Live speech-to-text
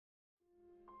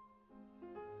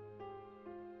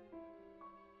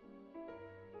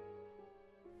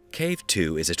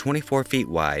CAVE2 is a 24 feet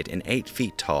wide and 8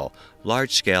 feet tall,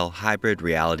 large-scale hybrid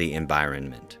reality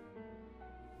environment.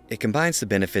 It combines the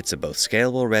benefits of both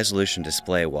scalable resolution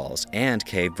display walls and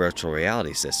CAVE virtual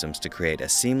reality systems to create a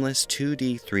seamless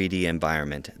 2D, 3D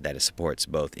environment that supports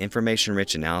both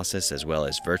information-rich analysis as well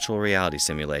as virtual reality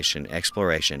simulation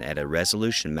exploration at a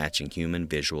resolution matching human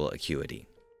visual acuity.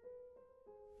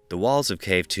 The walls of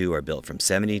CAVE2 are built from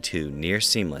 72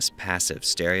 near-seamless, passive,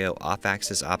 stereo,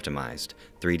 off-axis optimized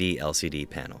 3D LCD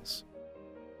panels.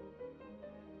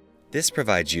 This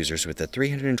provides users with a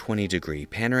 320-degree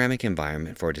panoramic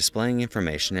environment for displaying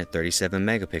information at 37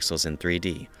 megapixels in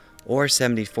 3D, or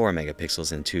 74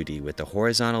 megapixels in 2D with the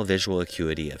horizontal visual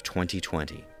acuity of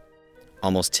 2020,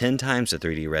 almost 10 times the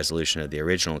 3D resolution of the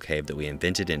original CAVE that we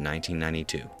invented in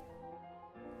 1992.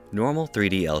 Normal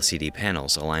 3D LCD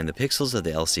panels align the pixels of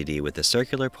the LCD with a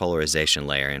circular polarization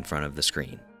layer in front of the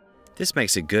screen. This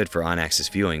makes it good for on-axis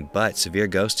viewing, but severe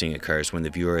ghosting occurs when the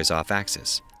viewer is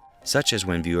off-axis, such as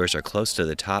when viewers are close to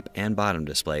the top and bottom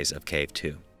displays of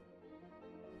CAVE2.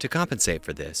 To compensate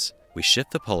for this, we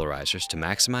shift the polarizers to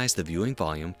maximize the viewing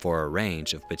volume for a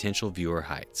range of potential viewer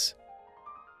heights.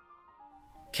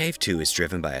 CAVE2 is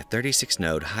driven by a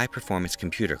 36-node high-performance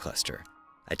computer cluster,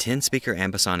 a 10-speaker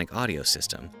ambisonic audio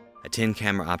system, a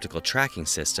 10-camera optical tracking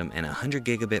system, and a 100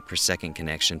 gigabit per second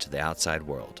connection to the outside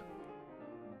world.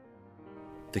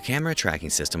 The camera tracking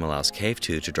system allows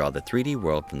CAVE2 to draw the 3D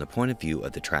world from the point of view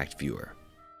of the tracked viewer.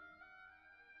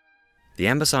 The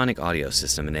ambisonic audio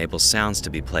system enables sounds to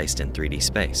be placed in 3D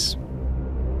space.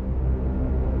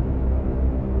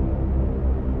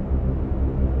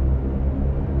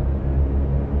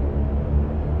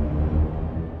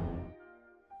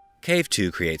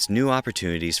 CAVE2 creates new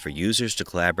opportunities for users to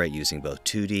collaborate using both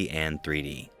 2D and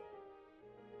 3D.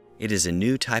 It is a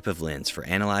new type of lens for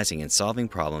analyzing and solving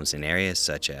problems in areas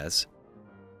such as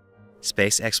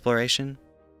space exploration,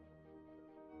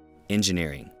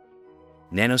 engineering,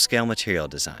 nanoscale material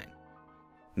design,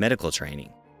 medical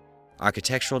training,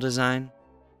 architectural design,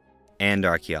 and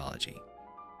archaeology.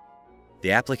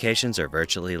 The applications are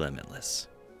virtually limitless.